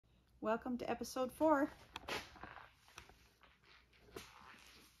Welcome to episode 4.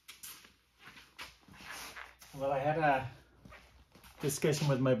 Well, I had a discussion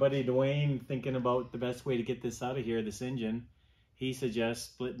with my buddy Dwayne thinking about the best way to get this out of here, this engine. He suggests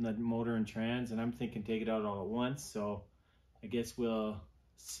splitting the motor and trans, and I'm thinking take it out all at once. So I guess we'll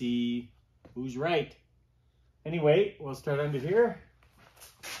see who's right. Anyway, we'll start under here.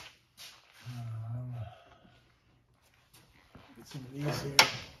 Get some of these here.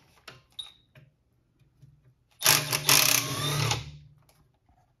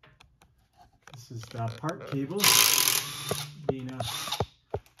 This is the part cable, being a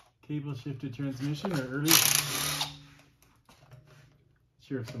cable shifted transmission or early.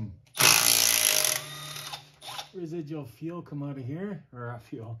 Sure, some residual fuel come out of here, or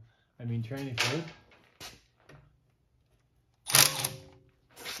fuel, I mean tranny fluid.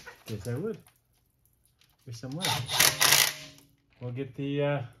 Yes, I would. There's some left. We'll get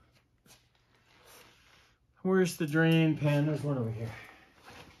the, where's the drain pan? There's one over here.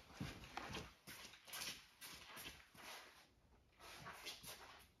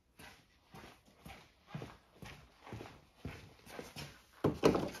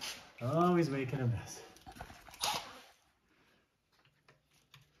 Always making a mess.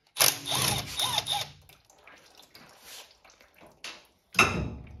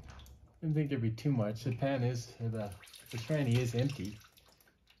 Didn't think there'd be too much. The pan is, or the tranny is empty.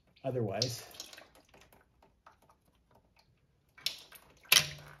 Otherwise.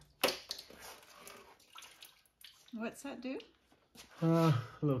 What's that do? A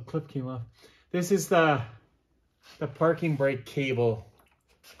little clip came off. This is the parking brake cable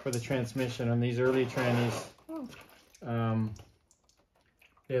for the transmission on these early trannies. Oh.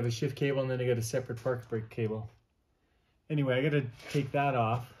 They have a shift cable and then they got a separate park brake cable. Anyway, I gotta take that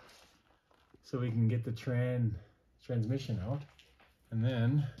off so we can get the transmission out. And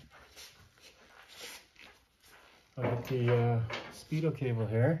then I'll get the speedo cable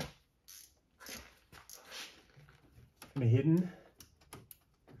here. Kind of hidden.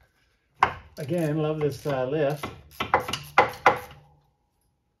 Again, love this lift.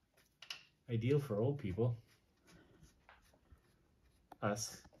 Ideal for old people.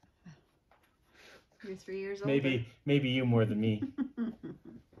 Us. You're 3 years older. Maybe you more than me.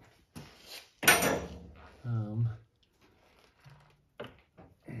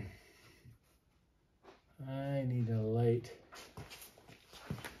 I need a light.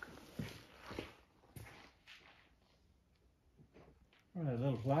 Where that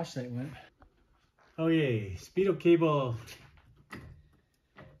little flashlight went. Oh yay, speedo cable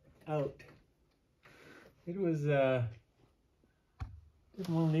out. It was, didn't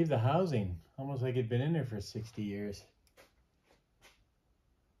want to leave the housing. Almost like it'd been in there for 60 years.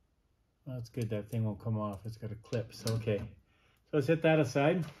 Well, that's good, that thing won't come off. It's got a clip, so okay. So let's hit that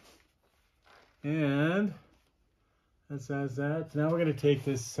aside. And that's that. So now we're gonna take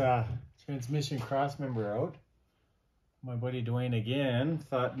this transmission cross member out. My buddy Dwayne again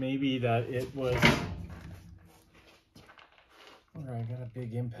thought maybe that it was, oh, I got a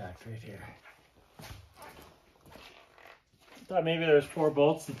big impact right here. Thought maybe there's 4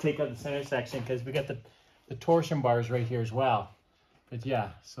 bolts to take out the center section because we got the torsion bars right here as well. But yeah,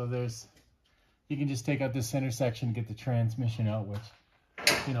 so there's, you can just take out the center section and get the transmission out, which,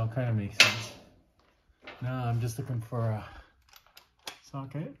 you know, kind of makes sense. Now I'm just looking for a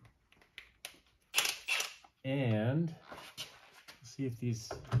socket. And see if these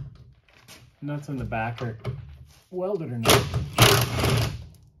nuts on the back are welded or not.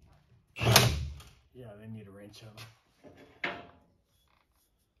 Yeah, they need a wrench on them.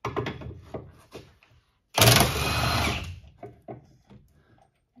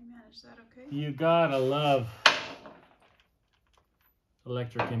 Is that okay? You gotta love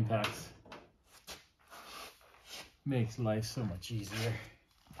electric impacts. Makes life so much easier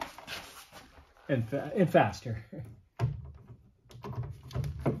and faster.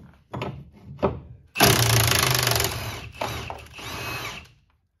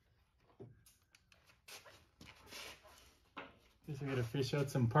 Guess I gotta fish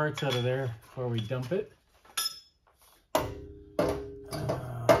out some parts out of there before we dump it.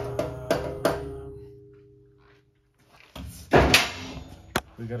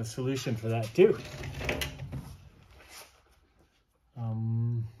 We got a solution for that too.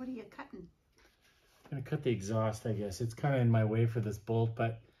 What are you cutting? I'm gonna cut the exhaust, I guess. It's kind of in my way for this bolt,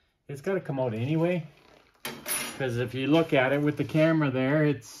 but it's got to come out anyway. Because if you look at it with the camera there,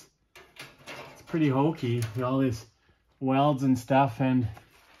 it's pretty hokey. All these welds and stuff, and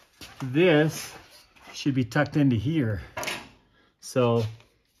this should be tucked into here. So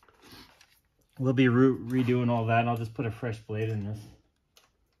we'll be redoing all that. I'll just put a fresh blade in this.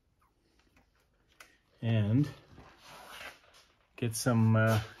 and get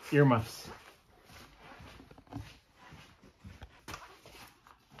some earmuffs.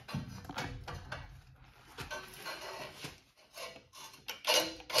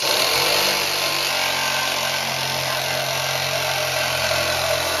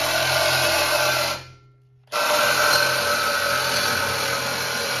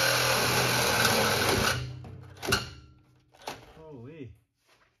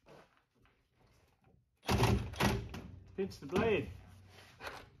 Pinch the blade.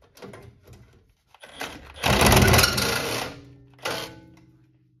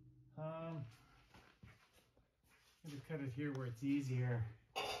 Maybe cut it here where it's easier.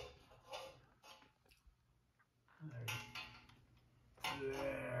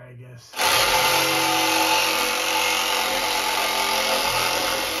 There, I guess.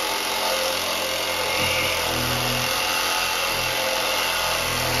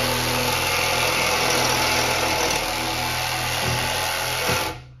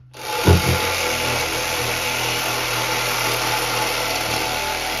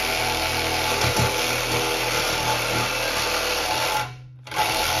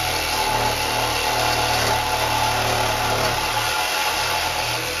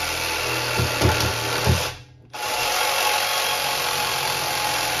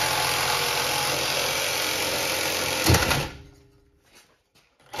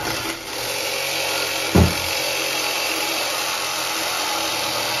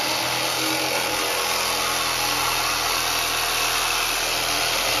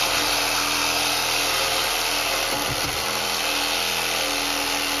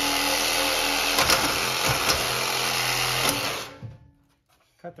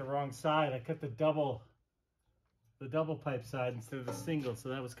 Cut the wrong side. I cut the double pipe side instead of the single, so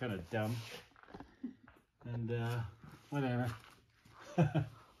that was kind of dumb. And whatever.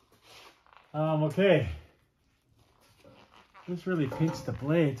 Okay. This really pinched the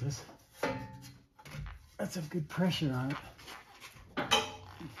blade. That's a good pressure on it.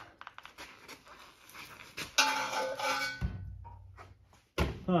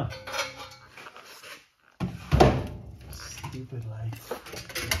 Huh. Stupid light.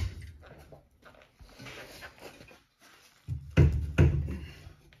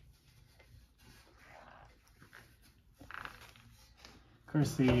 Of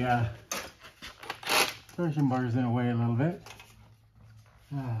course, the torsion bar is in the way a little bit.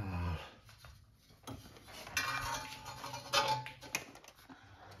 Where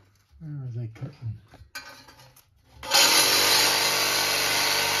was I cutting?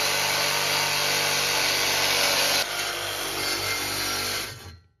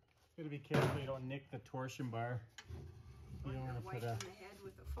 Gotta be careful you don't nick the torsion bar. You don't want to put a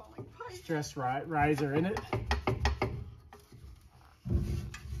stress riser in it.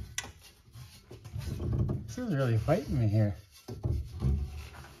 This is really fighting me here.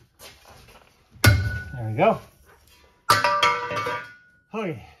 There we go.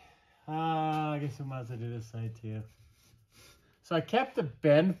 Okay. I guess I might as well do this side too. So I kept the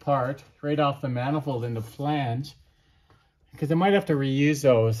bend part right off the manifold in the flange because I might have to reuse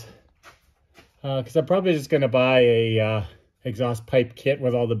those. Because I'm probably just going to buy a exhaust pipe kit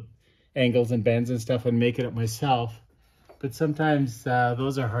with all the angles and bends and stuff and make it up myself. But sometimes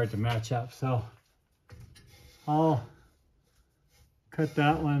those are hard to match up, so I'll cut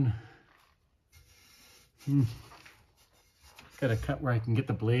that one. Got to cut where I can get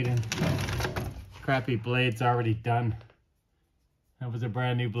the blade in. Crappy blade's already done. That was a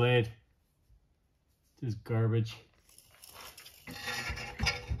brand new blade. Just garbage.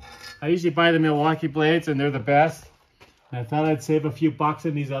 I usually buy the Milwaukee blades and they're the best. And I thought I'd save a few bucks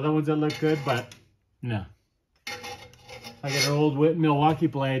on these other ones that look good, but no. I got an old Milwaukee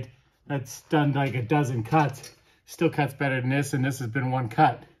blade that's done like a dozen cuts. Still cuts better than this, and this has been one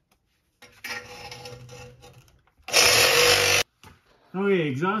cut. Okay,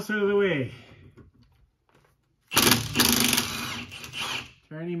 exhaust out of the way.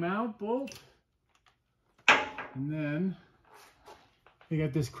 Tranny mount bolt. And then we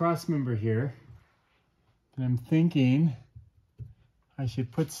got this cross member here. And I'm thinking I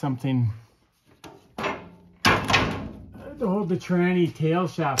should put something to hold the tranny tail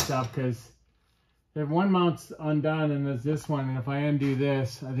shaft up, because if one mount's undone and there's this one, and if I undo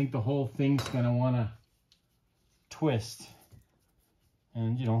this, I think the whole thing's gonna wanna twist.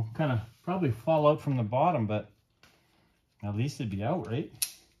 And, you know, kind of probably fall out from the bottom, but at least it'd be out, right?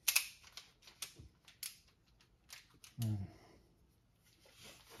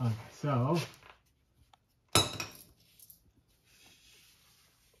 Okay, so how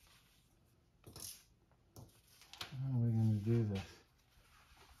are we going to do this?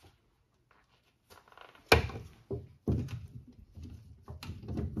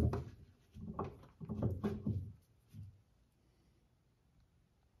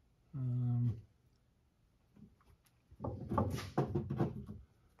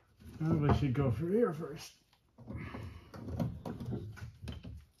 Probably should go for here first.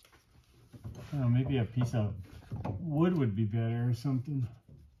 Oh, maybe a piece of wood would be better or something.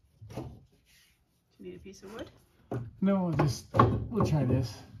 Do you need a piece of wood? No, we'll try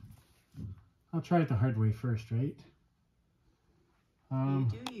this. I'll try it the hard way first, right? You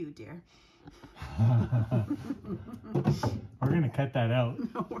do you, dear. We're gonna cut that out.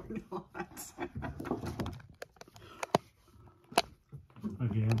 No, we're not.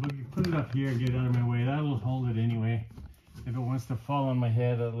 Okay, we'll put it up here and get it out of my way. That'll hold it anyway. If it wants to fall on my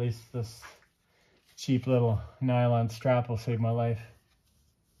head, at least this cheap little nylon strap will save my life.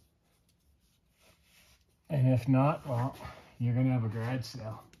 And if not, well, you're gonna have a garage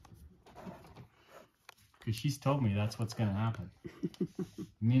sale. Because she's told me that's what's gonna happen. The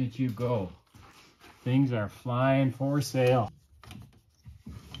minute you go, things are flying for sale.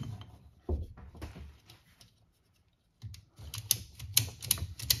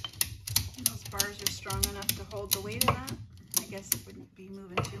 Those bars are strong enough to hold the weight of that. I guess it wouldn't be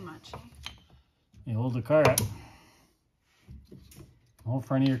moving too much. You hold the car up. The whole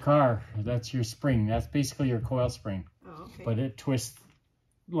front of your car, that's your spring. That's basically your coil spring. Oh, okay. But it twists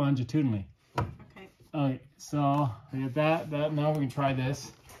longitudinally. Okay. Okay, so we got that. Now we can try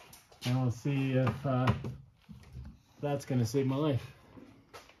this. And we'll see if that's going to save my life.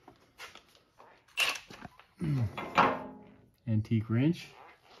 Antique wrench.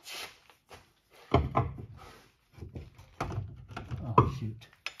 Oh, shoot.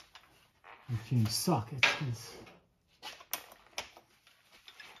 I changed sockets.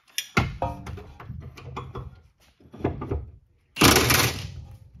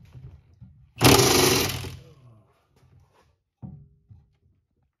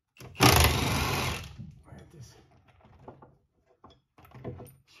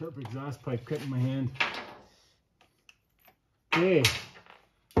 Sharp exhaust pipe cut in my hand. Okay,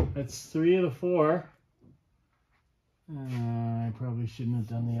 that's 3 of the 4. I probably shouldn't have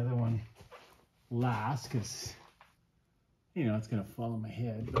done the other one last because, you know, it's going to fall on my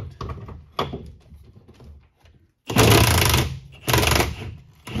head. But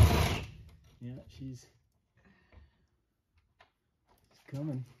yeah, she's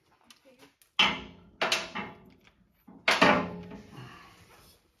coming.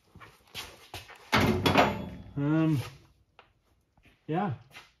 Yeah.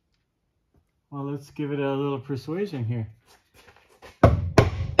 Well, let's give it a little persuasion here.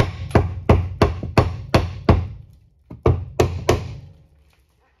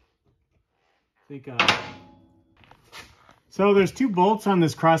 So there's 2 bolts on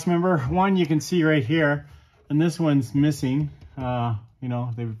this cross member. One you can see right here, and this one's missing. You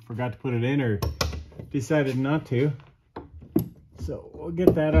know, they forgot to put it in or decided not to. So we'll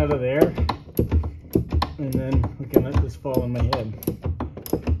get that out of there. And then we can let this fall on my head.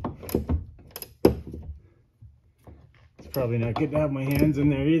 It's probably not good to have my hands in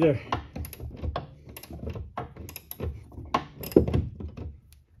there either.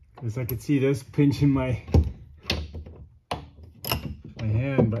 Because I could see this pinching my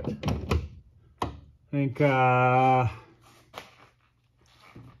hand, but I think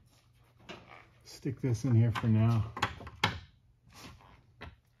stick this in here for now.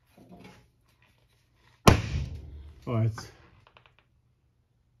 Oh, it's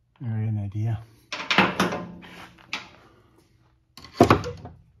alright, an idea.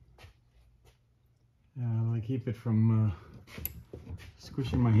 I'll keep it from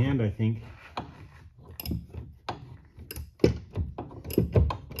squishing my hand, I think.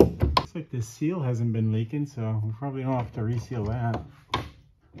 Looks like this seal hasn't been leaking, so we probably don't have to reseal that.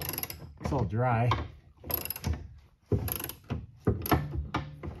 It's all dry.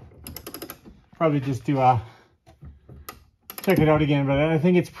 Probably just do check it out again, but I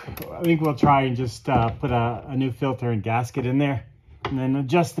think we'll try and just put a new filter and gasket in there, and then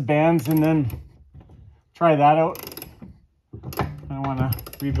adjust the bands, and then try that out. I don't want to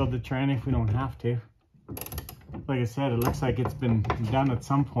rebuild the tranny if we don't have to. Like I said, it looks like it's been done at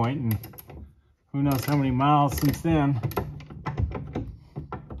some point, and who knows how many miles since then.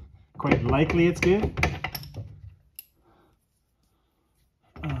 Quite likely it's good.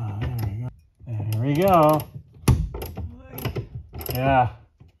 Oh, there we go. There we go. Yeah.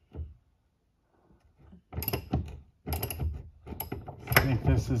 I think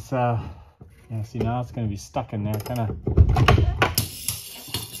this is, yeah, see, now it's going to be stuck in there, kind of.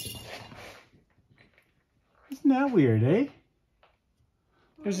 Isn't that weird, eh?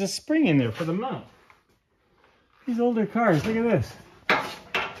 There's a spring in there for the mount. These older cars, look at this.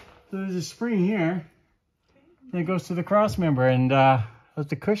 So there's a spring here, and it goes to the cross member, and that's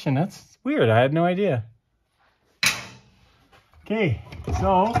the cushion. That's weird, I had no idea. Okay,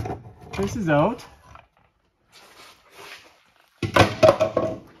 so this is out.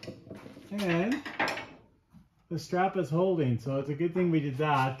 And the strap is holding, so it's a good thing we did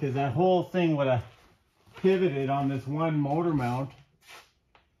that, because that whole thing would have pivoted on this one motor mount.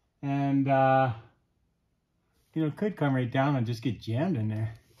 And, you know, it could come right down and just get jammed in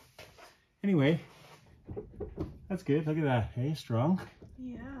there. Anyway, that's good. Look at that. Hey, strong.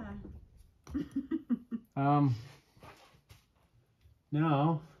 Yeah.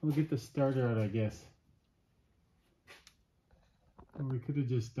 Now we'll get the starter out, I guess. Or we could have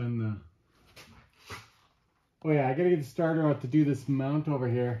just done the... Oh yeah, I gotta get the starter out to do this mount over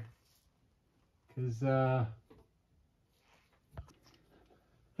here. Cause,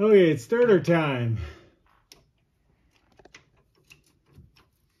 okay, it's starter time.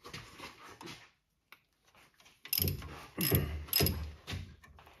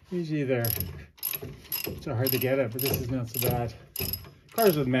 Usually they're so hard to get at, but this is not so bad.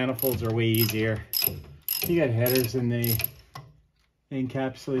 Cars with manifolds are way easier. You got headers and they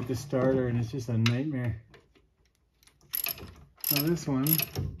encapsulate the starter, and it's just a nightmare. Now this one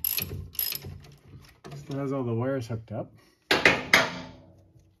still has all the wires hooked up.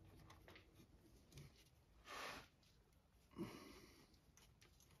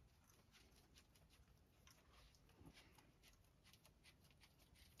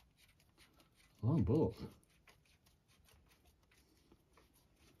 Long bolt.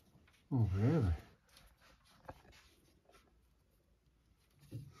 Oh, really?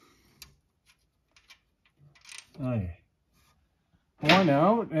 Okay. One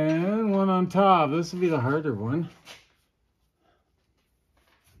out and one on top. This will be the harder one.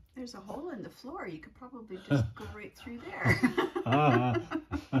 There's a hole in the floor. You could probably just go right through there.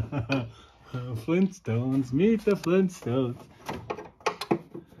 Flintstones, meet the Flintstones.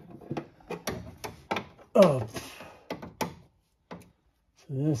 Oh, so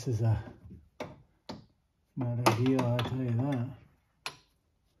this is not ideal, I'll tell you that.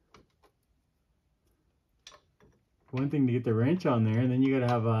 One thing to get the wrench on there, and then you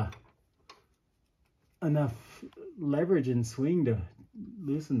gotta have enough leverage and swing to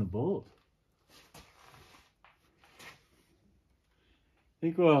loosen the bolt. I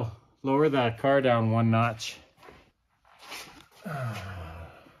think we'll lower that car down one notch.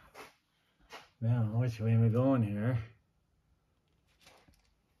 Now, which way am I going here?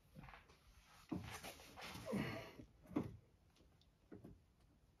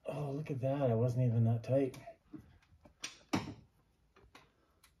 Oh, look at that. It wasn't even that tight.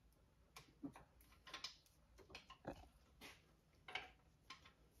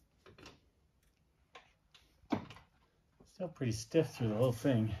 Still pretty stiff through the whole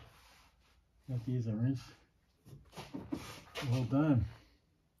thing. Have to use a wrench. Well done.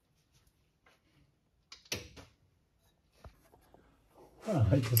 Oh,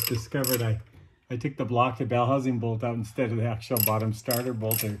 I just discovered I took the block to bell housing bolt out instead of the actual bottom starter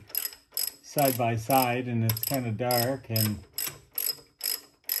bolt. They're side by side, and it's kind of dark, and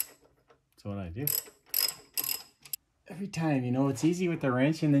that's what I do. Every time, you know, it's easy with the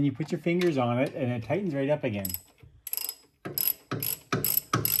wrench, and then you put your fingers on it and it tightens right up again.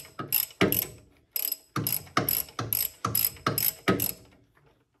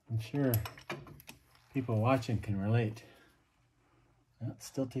 I'm sure people watching can relate. It's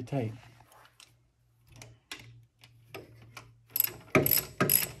still too tight. But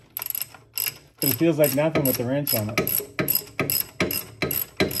it feels like nothing with the wrench on it.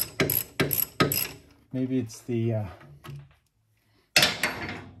 Maybe it's the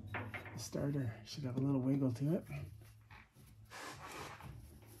starter. Should have a little wiggle to it.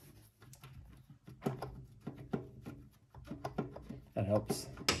 That helps.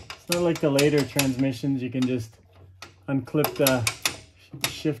 It's not like the later transmissions. You can just unclip the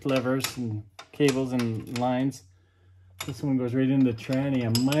shift levers and cables and lines. This one goes right into the tranny. I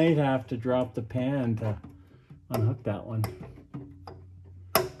might have to drop the pan to unhook that one,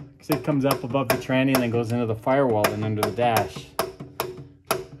 because it comes up above the tranny and then goes into the firewall and under the dash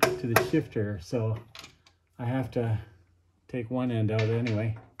to the shifter. So I have to take one end out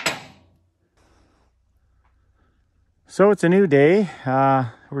anyway. So it's a new day.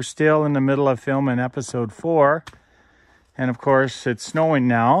 We're still in the middle of filming episode 4. And of course, it's snowing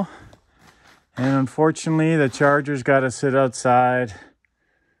now. And unfortunately, the Charger's got to sit outside.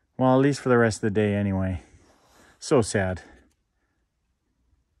 Well, at least for the rest of the day anyway. So sad.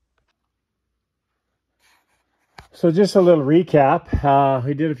 So just a little recap.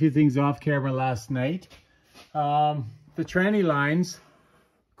 We did a few things off camera last night. The tranny lines,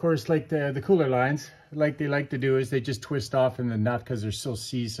 of course, like the cooler lines, like they like to do is they just twist off in the nut because they're so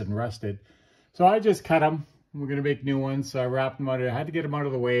seized and rusted. So I just cut them. We're going to make new ones. So I wrapped them out. I had to get them out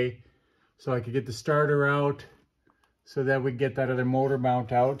of the way. so I could get the starter out so that we get that other motor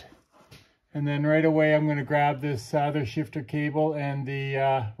mount out. And then right away I'm going to grab this other shifter cable and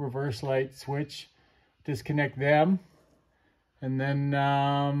the reverse light switch, disconnect them, and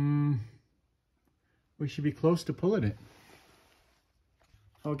then we should be close to pulling it.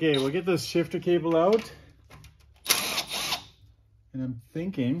 Okay, we'll get this shifter cable out. And I'm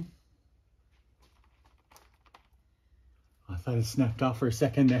thinking, I thought it snapped off for a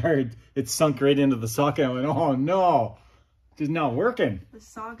second there. It sunk right into the socket. I went, oh no, it's not working. The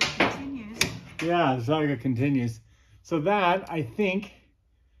saga continues. Yeah, the saga continues. So that, I think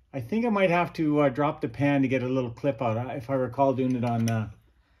I might have to drop the pan to get a little clip out, if I recall doing it on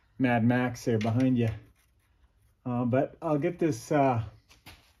Mad Max there behind you. But I'll get this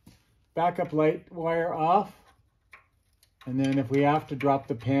backup light wire off. And then if we have to drop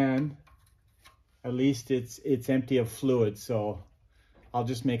the pan, at least it's empty of fluid. So I'll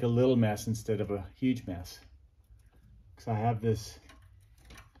just make a little mess instead of a huge mess. Because I have this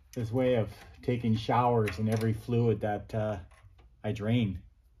way of taking showers in every fluid that I drain.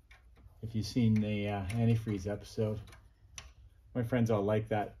 If you've seen the antifreeze episode. My friends all like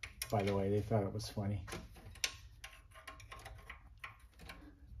that, by the way. They thought it was funny.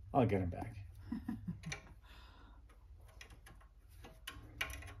 I'll get them back.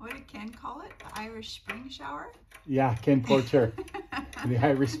 What did Ken call it? The Irish spring shower? Yeah, Ken Porter. The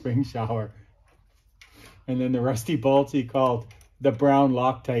Irish spring shower. And then the rusty bolts he called the brown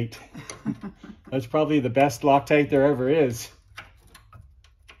Loctite. That's probably the best Loctite there ever is.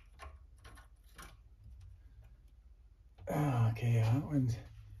 Okay, that one's,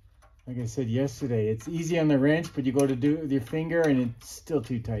 like I said yesterday, it's easy on the wrench, but you go to do it with your finger and it's still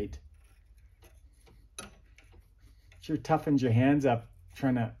too tight. Sure toughens your hands up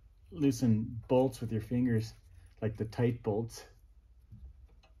trying to loosen bolts with your fingers, like the tight bolts.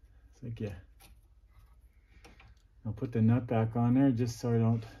 It's like, yeah. I'll put the nut back on there just so I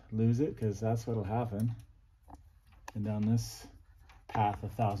don't lose it, because that's what'll happen. Been down this path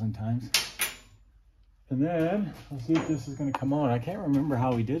 1,000 times. And then I'll see if this is going to come out. I can't remember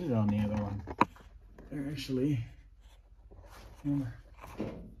how we did it on the other one. There actually, remember,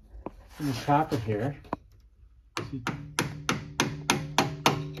 in the pocket here.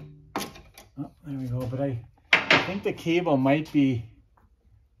 Oh, there we go. But I think the cable might be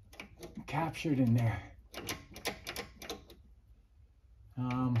captured in there.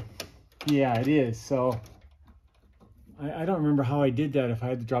 Yeah, it is. So I don't remember how I did that, if I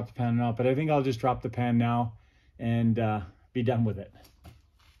had to drop the pan or not, but I think I'll just drop the pan now and be done with it.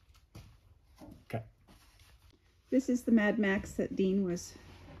 Okay. This is the Mad Max that Dean was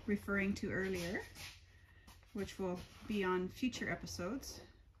referring to earlier, which will be on future episodes,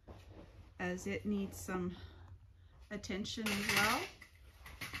 as it needs some attention as well.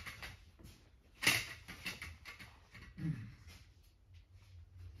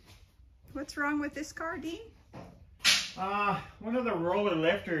 What's wrong with this car, Dean? One of the roller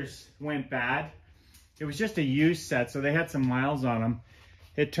lifters went bad. It was just a used set, so they had some miles on them.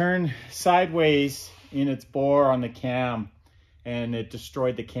 It turned sideways in its bore on the cam, and it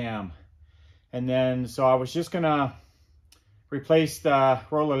destroyed the cam. And then, so I was just gonna replace the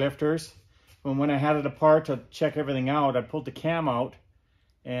roller lifters. When I had it apart to check everything out, I pulled the cam out,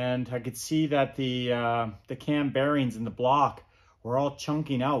 and I could see that the cam bearings in the block were all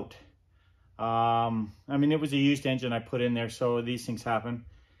chunking out. I mean, it was a used engine I put in there, so these things happen.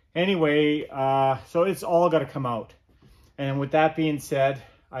 Anyway, so it's all got to come out. And with that being said,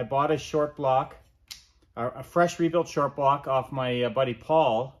 I bought a short block, a fresh rebuilt short block off my buddy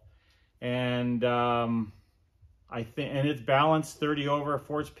Paul, and I think, and it's balanced 30 over,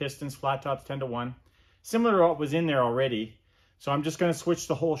 forged pistons, flat tops 10-1, similar to what was in there already. So I'm just going to switch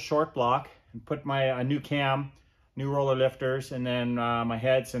the whole short block and put my new cam, new roller lifters, and then my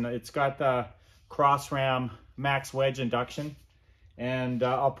heads, and it's got the cross ram max wedge induction, and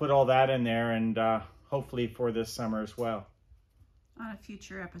I'll put all that in there, and hopefully for this summer as well. On a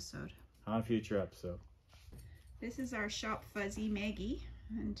future episode. On a future episode. This is our shop fuzzy Maggie,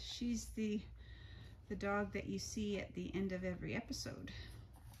 and she's the dog that you see at the end of every episode.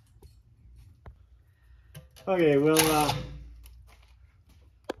 Okay, we'll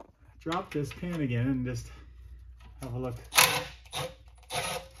drop this pan again and just have a look.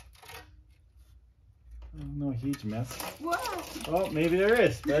 No huge mess. Whoa! Oh, maybe there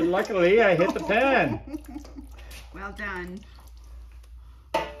is. But luckily, I hit the pan. Well done.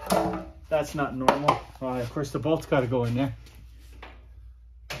 That's not normal. Well, of course, the bolt's got to go in there.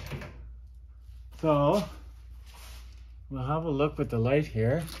 So, we'll have a look with the light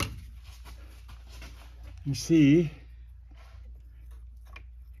here. You see,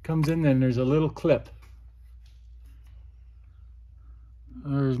 Comes in there and there's a little clip.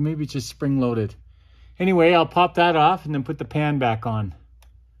 Or maybe it's just spring loaded. Anyway, I'll pop that off and then put the pan back on.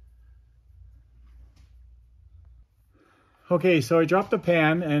 Okay, so I dropped the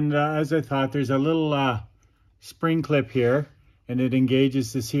pan, and as I thought, there's a little spring clip here, and it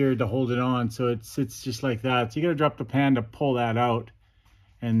engages this here to hold it on, so it sits just like that. So you gotta drop the pan to pull that out,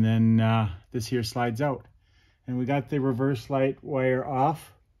 and then this here slides out. And we got the reverse light wire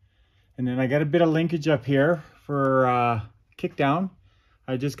off, and then I got a bit of linkage up here for kick down.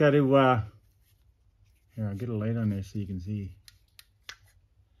 I just got to, here, I'll get a light on there so you can see.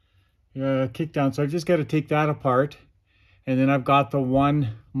 Kick down, so I've just got to take that apart. And then I've got the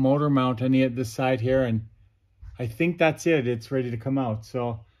one motor mount on this side here, and I think that's it. It's ready to come out.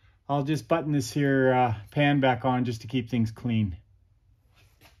 So I'll just button this here pan back on just to keep things clean.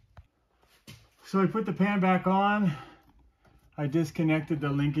 So I put the pan back on. I disconnected the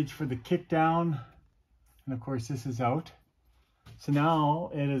linkage for the kick down. And of course this is out. So now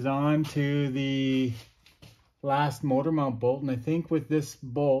it is on to the last motor mount bolt. And I think with this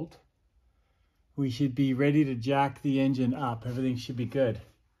bolt, we should be ready to jack the engine up. Everything should be good.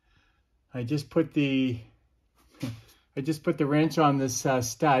 I just put the wrench on this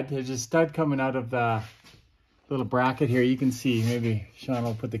stud. There's a stud coming out of the little bracket here. You can see, maybe Sean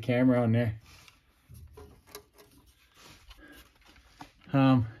will put the camera on there.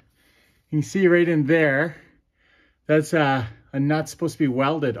 You can see right in there, that's a nut supposed to be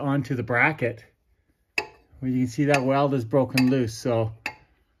welded onto the bracket. Well, you can see that weld is broken loose, so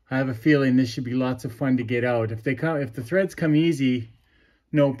I have a feeling this should be lots of fun to get out. If the threads come easy,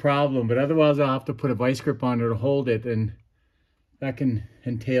 no problem, but otherwise I'll have to put a vice grip on it to hold it, and that can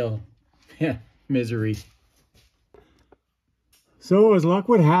entail misery. So as luck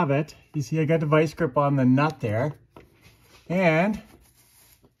would have it, you see I got the vice grip on the nut there, and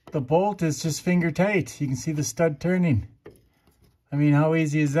the bolt is just finger tight. You can see the stud turning. I mean, how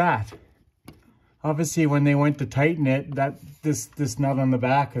easy is that? Obviously, when they went to tighten it, this nut on the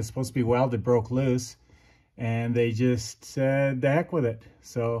back is supposed to be welded, broke loose, and they just said the heck with it.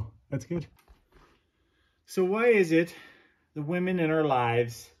 So that's good. So why is it the women in our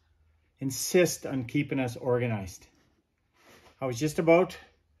lives insist on keeping us organized? I was just about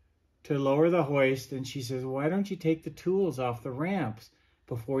to lower the hoist, and she says, "Why don't you take the tools off the ramps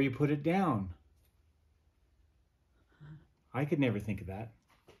before you put it down?" I could never think of that.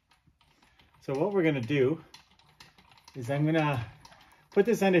 So what we're gonna do is I'm gonna put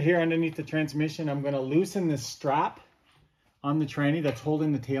this under here underneath the transmission. I'm gonna loosen this strap on the tranny that's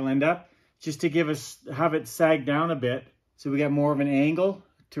holding the tail end up, just to have it sag down a bit, so we got more of an angle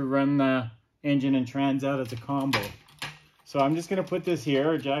to run the engine and trans out as a combo. So I'm just gonna put this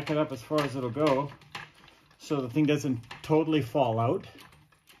here, jack it up as far as it'll go, so the thing doesn't totally fall out.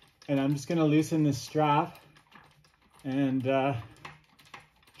 And I'm just gonna loosen this strap and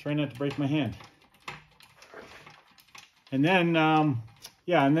try not to break my hand. And then,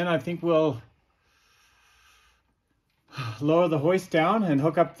 and then I think we'll lower the hoist down and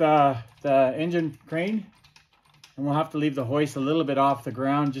hook up the engine crane. And we'll have to leave the hoist a little bit off the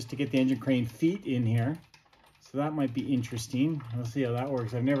ground just to get the engine crane feet in here. So that might be interesting. We'll see how that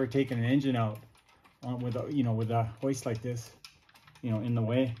works. I've never taken an engine out with a hoist like this, in the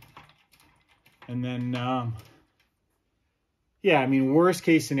way. And then, I mean, worst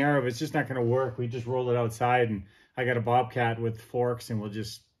case scenario, if it's just not going to work, we just roll it outside, and I got a Bobcat with forks, and we'll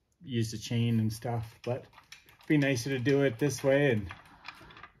just use the chain and stuff. But it'd be nicer to do it this way. And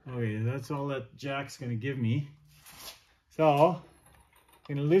okay, that's all that jack's going to give me. So I'm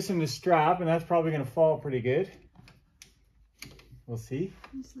going to loosen the strap, and that's probably going to fall pretty good. We'll see.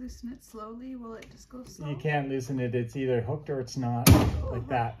 Just loosen it slowly. Will it just go slow? You can't loosen it. It's either hooked or it's not, like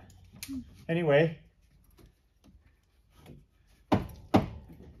that. Anyway,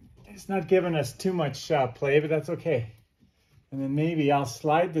 it's not giving us too much play, but that's okay. And then maybe I'll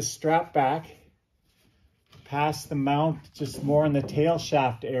slide the strap back past the mount, just more in the tail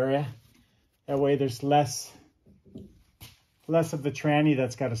shaft area. That way there's less of the tranny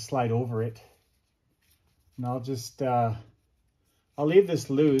that's got to slide over it. And I'll just, I'll leave this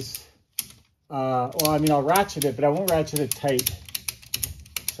loose. I'll ratchet it, but I won't ratchet it tight.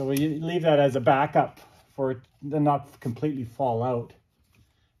 So we leave that as a backup for it to not completely fall out.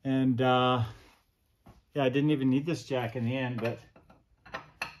 And I didn't even need this jack in the end, but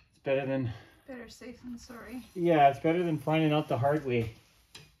it's better than... Better safe than sorry. Yeah, it's better than finding out the hard way.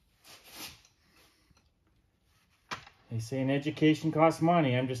 They say an education costs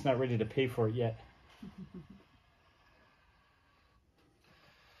money. I'm just not ready to pay for it yet.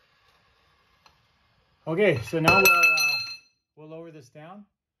 Okay, so now we'll lower this down.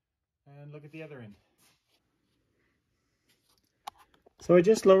 And look at the other end. So I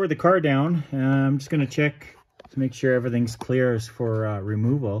just lowered the car down. I'm just going to check to make sure everything's clear for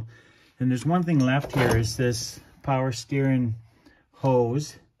removal. And there's one thing left here, is this power steering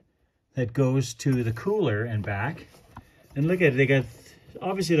hose that goes to the cooler and back. And look at it, they got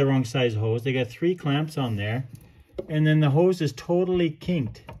obviously the wrong size hose. They got 3 clamps on there, and then the hose is totally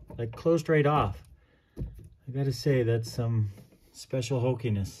kinked, like closed right off. I gotta say, that's some special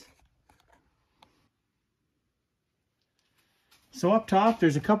hokiness. So up top,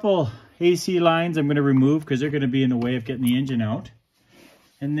 there's a couple AC lines I'm going to remove because they're going to be in the way of getting the engine out.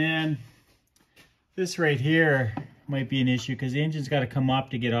 And then this right here might be an issue because the engine's got to come up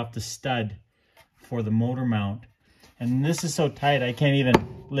to get off the stud for the motor mount. And this is so tight I can't even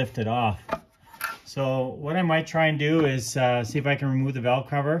lift it off. So what I might try and do is see if I can remove the valve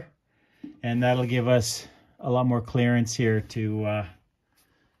cover, and that'll give us a lot more clearance here to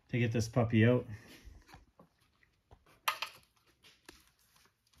get this puppy out.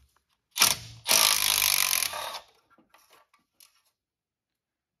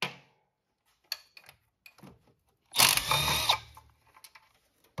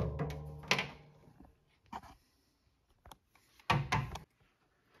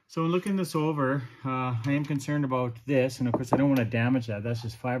 So looking this over, I am concerned about this, and of course I don't want to damage that. That's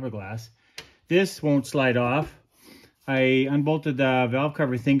just fiberglass. This won't slide off. I unbolted the valve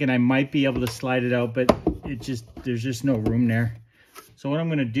cover thinking I might be able to slide it out, but there's just no room there. So what I'm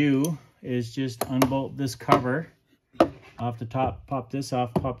going to do is just unbolt this cover off the top, pop this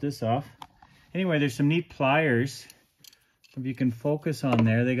off, pop this off. Anyway, there's some neat pliers. If you can focus on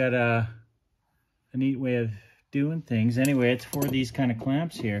there, they got a neat way of doing things. Anyway, it's for these kind of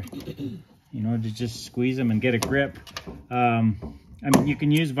clamps here, you know, to just squeeze them and get a grip. I mean, you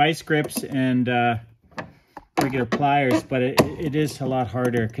can use vice grips and regular pliers, but it is a lot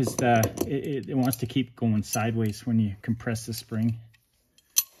harder because it wants to keep going sideways when you compress the spring.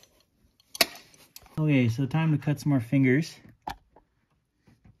 Okay, so time to cut some more fingers.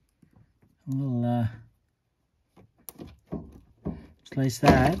 We'll slice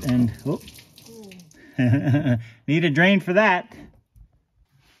that, and oh, need a drain for that.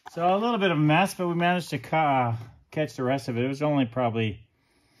 So a little bit of a mess, but we managed to catch the rest of it. It was only probably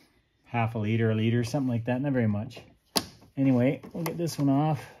half a liter, something like that, not very much. Anyway, we'll get this one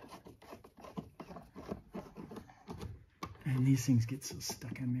off. And these things get so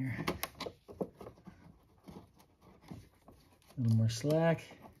stuck in there. A little more slack.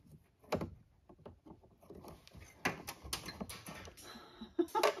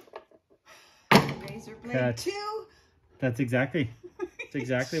 Razor blade 2. That's exactly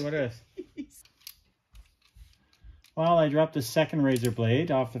what it is. Well, I dropped a second razor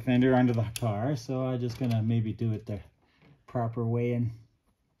blade off the fender onto the car, so I'm just gonna maybe do it the proper way and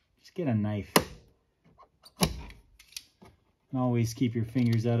just get a knife. And always keep your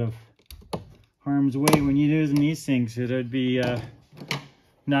fingers out of harm's way when you're using these things. It'd be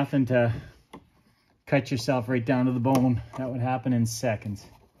nothing to cut yourself right down to the bone. That would happen in seconds.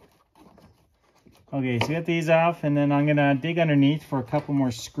 Okay, so get these off, and then I'm gonna dig underneath for a couple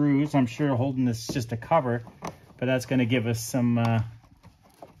more screws. I'm sure holding this is just a cover, but that's gonna give us some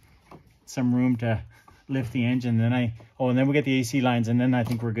room to lift the engine. Then and then we'll get the AC lines, and then I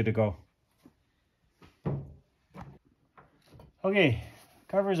think we're good to go. Okay,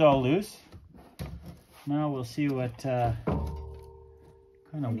 cover's all loose. Now we'll see what kind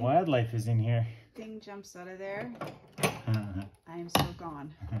of wildlife is in here. Thing jumps out of there. I am so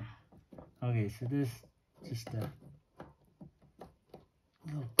gone. Okay, so this just a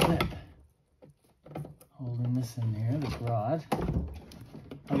little clip holding this in there, the rod.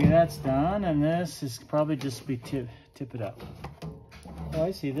 Okay, that's done, and this is probably just be tip it up. Oh,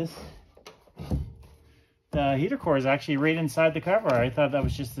 I see this. The heater core is actually right inside the cover. I thought that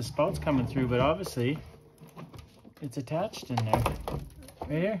was just the spouts coming through, but obviously it's attached in there.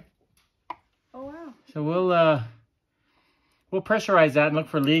 Right here. Oh wow. So we'll pressurize that and look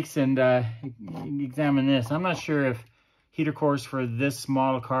for leaks and examine this. I'm not sure if heater cores for this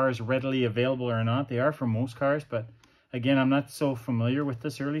model car is readily available or not. They are for most cars, but again, I'm not so familiar with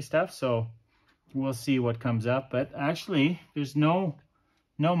this early stuff, so we'll see what comes up. But actually, there's no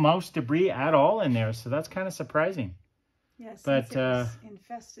mouse debris at all in there, so that's kind of surprising. Yes, but it was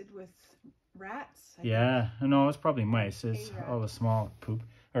infested with rats. I no, it's probably mice. It's all the small poop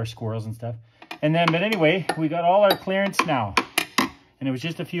or squirrels and stuff. And then, but anyway, we got all our clearance now, and it was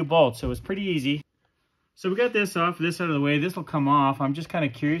just a few bolts, so it was pretty easy. So we got this off, this out of the way. This will come off. I'm just kind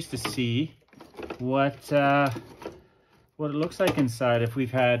of curious to see what it looks like inside, if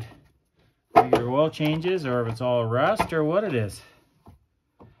we've had regular oil changes or if it's all rust or what it is.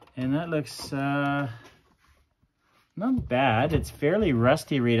 And that looks not bad. It's fairly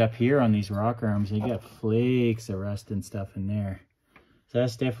rusty right up here on these rocker arms. You got flakes of rust and stuff in there. So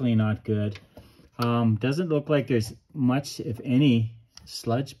that's definitely not good. Doesn't look like there's much, if any,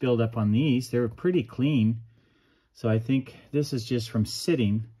 sludge buildup on these. They're pretty clean. So I think this is just from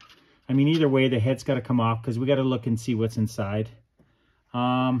sitting. I mean, either way, the head's got to come off because we got to look and see what's inside.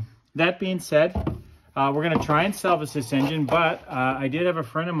 That being said, we're going to try and salvage this engine, but I did have a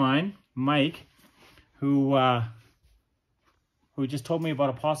friend of mine, Mike, who just told me about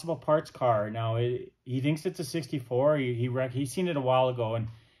a possible parts car. Now, he thinks it's a 64. He's seen it a while ago, and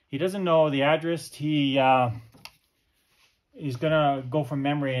he doesn't know the address. He's going to go from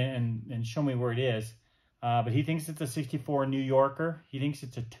memory and show me where it is. But he thinks it's a 64 New Yorker. He thinks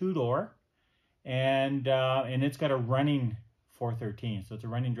it's a two-door, and it's got a running 413. So it's a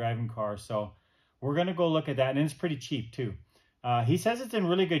running driving car. So we're going to go look at that, and it's pretty cheap too. He says it's in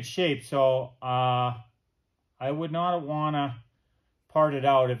really good shape, so I would not want to part it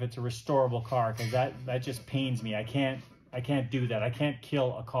out if it's a restorable car, because that just pains me. I can't do that. I can't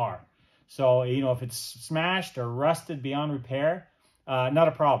kill a car. So, you know, if it's smashed or rusted beyond repair, not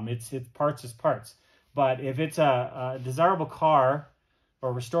a problem. It's parts is parts. But if it's a desirable car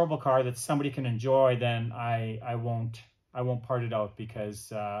or restorable car that somebody can enjoy, then I won't part it out,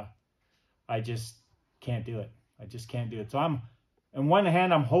 because I just can't do it. I just can't do it. So on one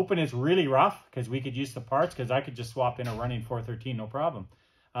hand, I'm hoping it's really rough, because we could use the parts, because I could just swap in a running 413, no problem.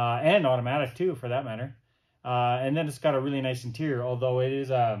 And automatic too, for that matter. And then it's got a really nice interior, although it is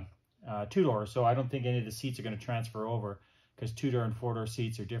a two-door, so I don't think any of the seats are going to transfer over, because two-door and four-door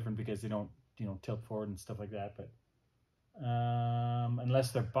seats are different because they don't, you know, tilt forward and stuff like that. But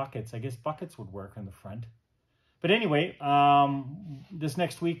unless they're buckets, I guess buckets would work on the front. But anyway, this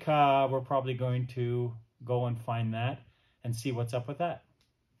next week we're probably going to go and find that and see what's up with that.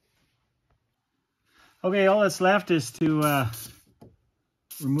 Okay, all that's left is to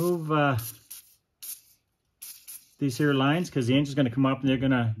remove these here lines, because the engine's going to come up and they're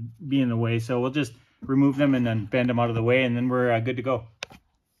going to be in the way. So we'll just remove them and then bend them out of the way, and then we're good to go.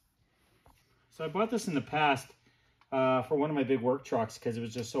 So I bought this in the past for one of my big work trucks, because it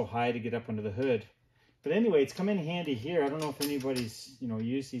was just so high to get up under the hood. But anyway, it's come in handy here. I don't know if anybody's, you know,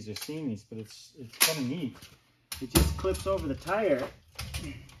 used these or seen these, but it's kind of neat. It just clips over the tire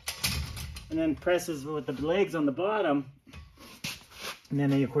and then presses with the legs on the bottom. And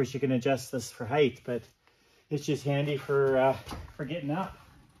then, of course, you can adjust this for height, but it's just handy for getting up.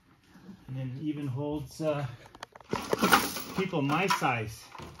 And then even holds people my size,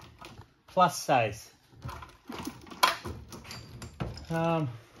 plus size.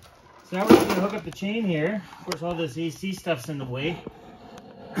 So now we're just going to hook up the chain here. Of course, all this AC stuff's in the way,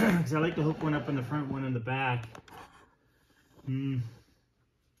 because I like to hook one up in the front, one in the back.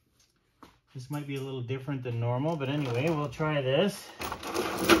 This might be a little different than normal, but anyway, we'll try this.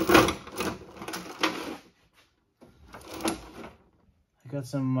 I got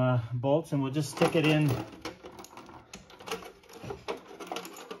some bolts, and we'll just stick it in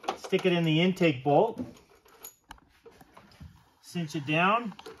the intake bolt. Cinch it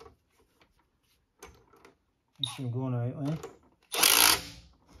down. Make sure I'm going the right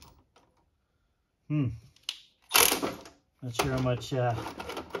way. Not sure how much. You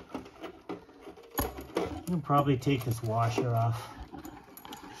can probably take this washer off.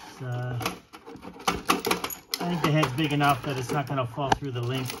 I think the head's big enough that it's not going to fall through the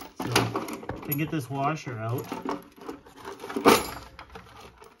link. So I can get this washer out,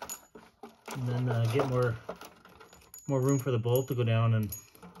 and then get more room for the bolt to go down and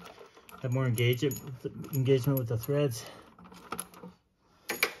have more engagement with the threads.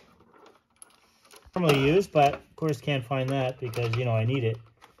 Normally used, but of course can't find that because, you know, I need it.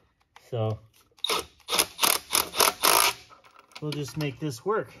 So we'll just make this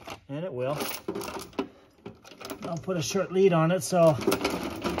work, and it will. I'll put a short lead on it, so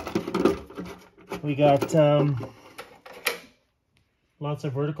we got lots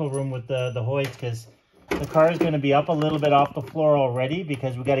of vertical room with the hoist, because the car is going to be up a little bit off the floor already,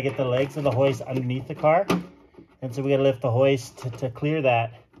 because we got to get the legs of the hoist underneath the car, and so we got to lift the hoist to clear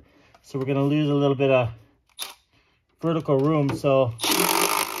that. So we're going to lose a little bit of vertical room. So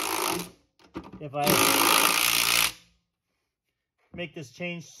if I make this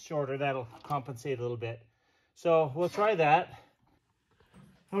chain shorter, that'll compensate a little bit. So we'll try that.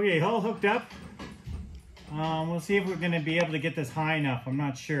 Okay, all hooked up. We'll see if we're going to be able to get this high enough. I'm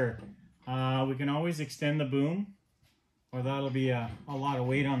not sure. We can always extend the boom, or that'll be a lot of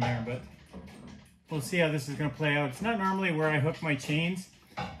weight on there, but we'll see how this is going to play out. It's not normally where I hook my chains.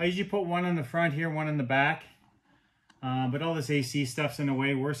 I usually put one in the front here, one in the back. But all this AC stuff's in the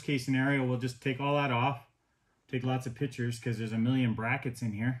way. Worst case scenario, we'll just take all that off. Take lots of pictures because there's a million brackets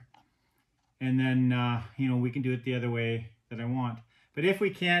in here. And then, you know, we can do it the other way that I want. But if we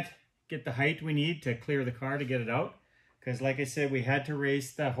can't get the height we need to clear the car to get it out, because like I said, we had to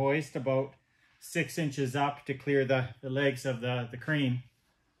raise the hoist about 6 inches up to clear the legs of the crane.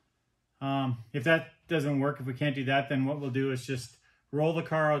 If that doesn't work, if we can't do that, then what we'll do is just roll the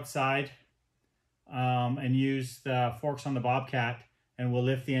car outside and use the forks on the Bobcat, and we'll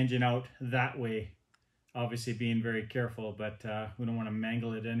lift the engine out that way. Obviously being very careful, but we don't want to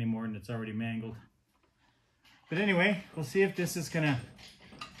mangle it any more than it's already mangled. But anyway, we'll see if this is gonna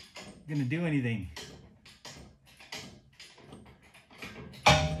do anything.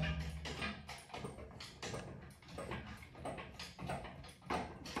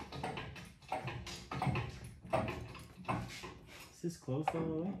 Is this closed all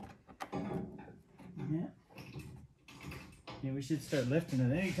the way? Yeah. Yeah, we should start lifting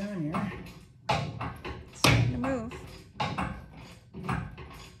it any time here. It's starting to move.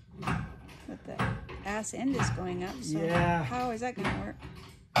 But the ass end is going up, so yeah. How is that going to work?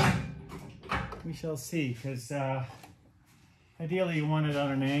 We shall see, because ideally you want it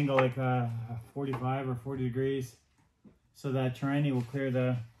on an angle like 45 or 40 degrees, so that tranny will clear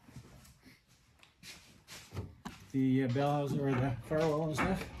the bellows or the firewall and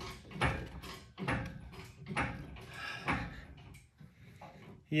stuff.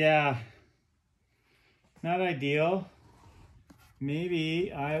 Yeah, not ideal.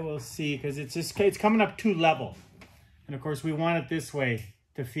 Maybe I will see, because it's coming up too level, and of course we want it this way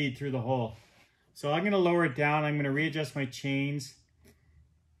to feed through the hole. So I'm going to lower it down. I'm going to readjust my chains,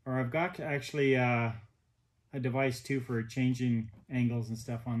 or I've got actually a device too for changing angles and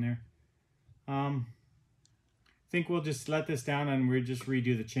stuff on there. I think we'll just let this down and we'll just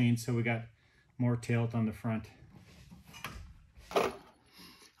redo the chains so we got more tilt on the front.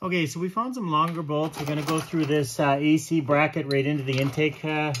 Okay, so we found some longer bolts. We're going to go through this AC bracket right into the intake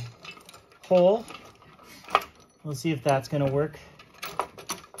hole. We'll see if that's going to work.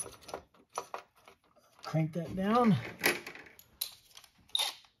 Crank that down.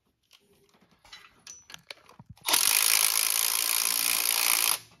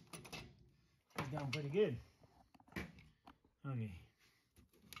 It's down pretty good. Okay.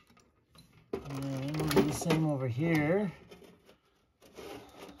 And we'll do the same over here.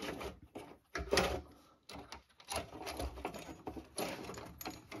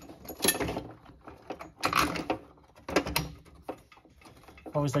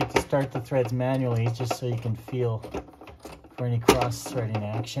 I always like to start the threads manually just so you can feel for any cross-threading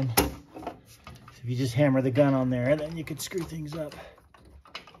action. So if you just hammer the gun on there, then you could screw things up.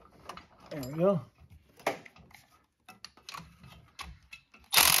 There we go.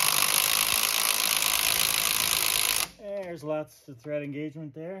 There's lots of thread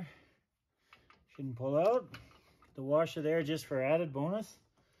engagement there. Shouldn't pull out. The washer there just for added bonus.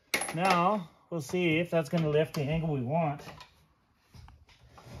 Now, we'll see if that's going to lift the angle we want.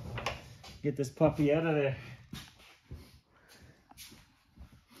 Get this puppy out of there.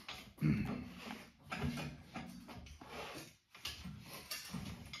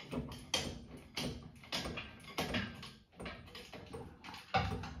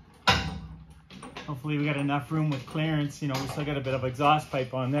 Hopefully we got enough room with clearance. You know, we still got a bit of exhaust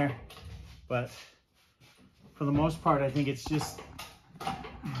pipe on there, but for the most part, I think it's just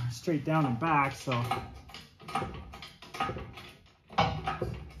straight down and back, so.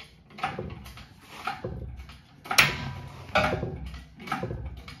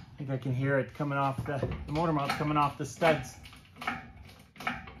 I can hear it coming off the motor mount coming off the studs.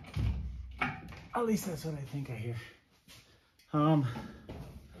 At least that's what I think I hear. Can't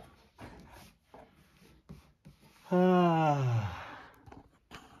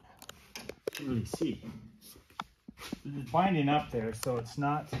really see. It's binding up there, so it's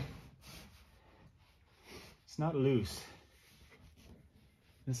not loose.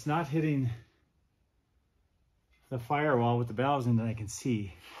 It's not hitting the firewall with the valves in that I can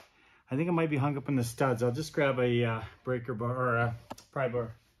see. I think it might be hung up in the studs. I'll just grab a breaker bar or a pry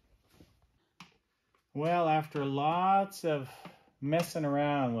bar. Well, after lots of messing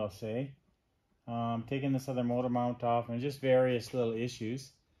around, we'll say, taking this other motor mount off and just various little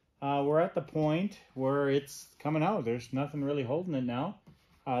issues, we're at the point where it's coming out. There's nothing really holding it now.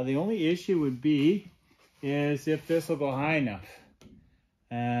 The only issue would be is if this will go high enough.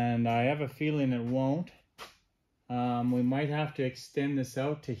 And I have a feeling it won't. We might have to extend this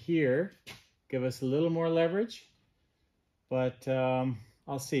out to here, give us a little more leverage, but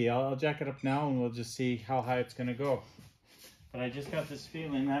I'll see. I'll jack it up now and we'll just see how high it's going to go. But I just got this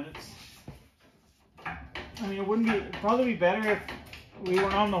feeling that I mean, it'd probably be better if we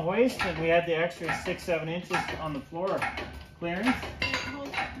were on the hoist and we had the extra 6-7 inches on the floor clearance.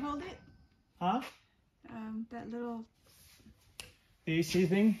 Hold it. Huh? That little AC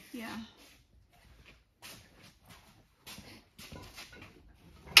thing? Yeah.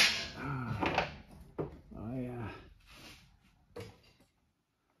 Oh yeah.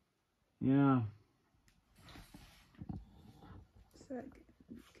 Yeah. So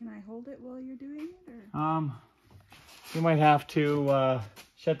can I hold it while you're doing it, or? You might have to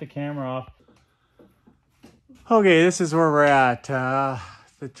shut the camera off. Okay, this is where we're at.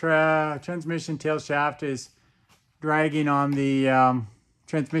 The transmission tail shaft is dragging on the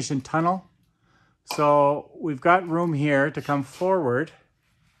transmission tunnel. So we've got room here to come forward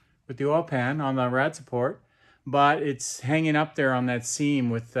with the oil pan on the rad support, but it's hanging up there on that seam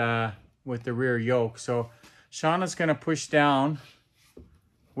with the rear yoke. So Shauna's gonna push down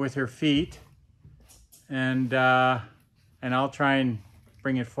with her feet, and I'll try and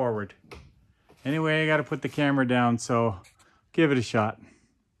bring it forward. Anyway, I gotta put the camera down, so give it a shot.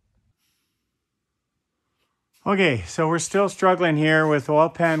 Okay, so we're still struggling here with oil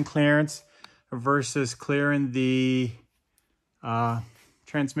pan clearance versus clearing the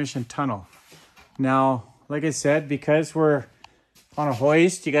transmission tunnel. Now, like I said, because we're on a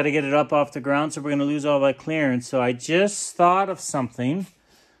hoist, you got to get it up off the ground, so we're going to lose all that clearance. So I just thought of something.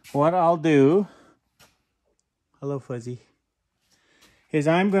 What I'll do, hello Fuzzy, is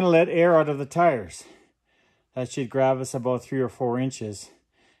I'm going to let air out of the tires. That should grab us about 3 or 4 inches.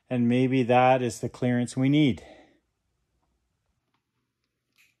 And maybe that is the clearance we need.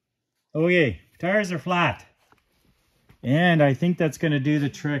 Okay, tires are flat. And I think that's going to do the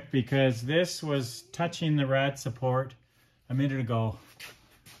trick, because this was touching the rad support a minute ago.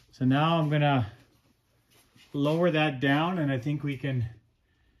 So now I'm going to lower that down, and I think we can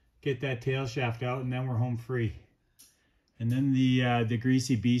get that tail shaft out, and then we're home free. And then the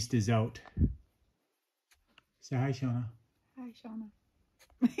greasy beast is out. Say hi, Shauna. Hi, Shauna.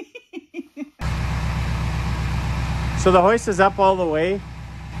 So the hoist is up all the way.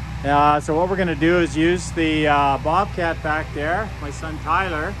 So what we're going to do is use the Bobcat back there, my son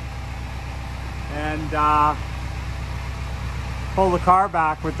Tyler, and pull the car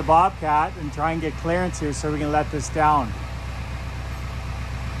back with the Bobcat and try and get clearance here so we can let this down.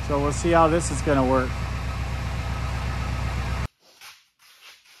 So we'll see how this is going to work.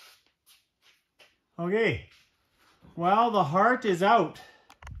 Okay, well, the heart is out.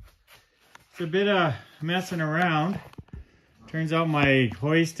 It's a bit of messing around. Turns out my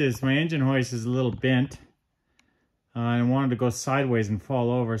engine hoist is a little bent. I wanted to go sideways and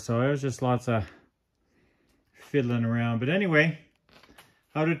fall over, so it was just lots of fiddling around. But anyway,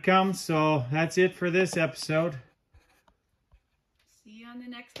 out it comes. So that's it for this episode. See you on the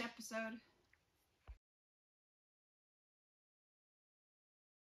next episode.